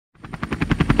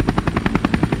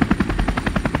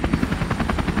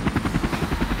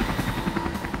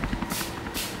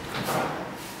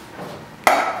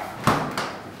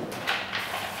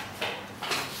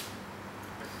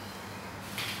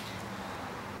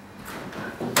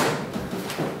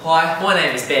Hi, my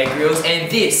name is Grylls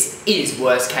and this is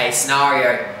Worst Case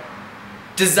Scenario.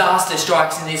 Disaster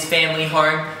strikes in this family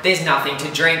home, there's nothing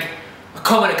to drink. A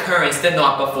common occurrence the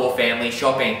night before family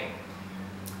shopping.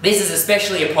 This is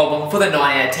especially a problem for the 9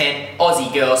 out of 10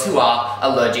 Aussie girls who are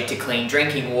allergic to clean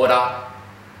drinking water.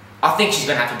 I think she's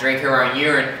going to have to drink her own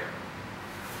urine.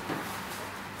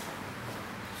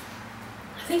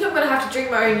 I think I'm going to have to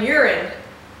drink my own urine.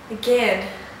 Again.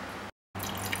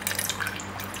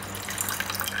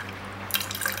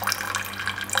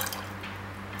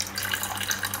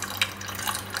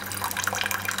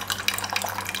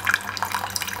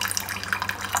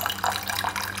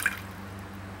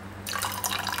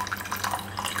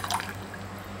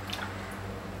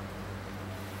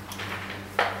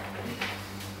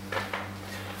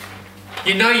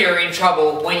 You know you're in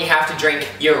trouble when you have to drink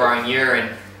your own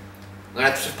urine. I'm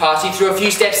going to pass you through a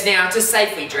few steps now to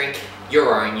safely drink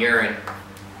your own urine.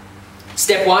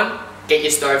 Step 1, get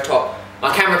your stovetop.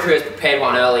 My camera crew has prepared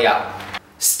one earlier.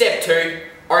 Step 2,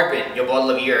 open your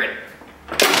bottle of urine.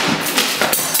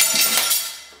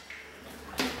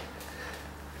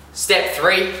 Step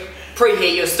 3,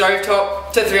 preheat your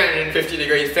stovetop to 350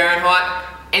 degrees Fahrenheit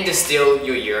and distill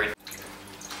your urine.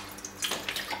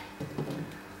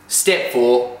 Step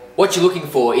 4, what you're looking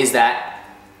for is that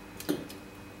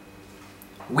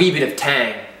wee bit of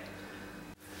tang.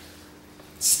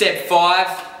 Step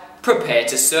 5, prepare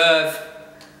to serve.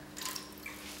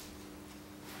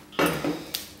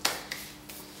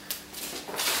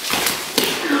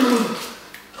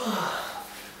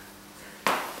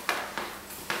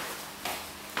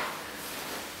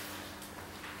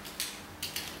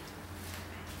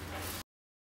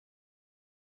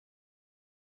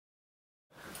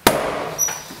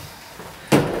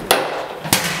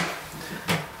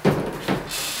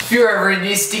 If you're ever in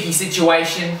this sticky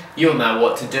situation, you'll know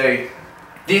what to do.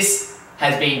 This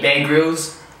has been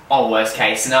Grylls on Worst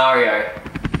Case Scenario.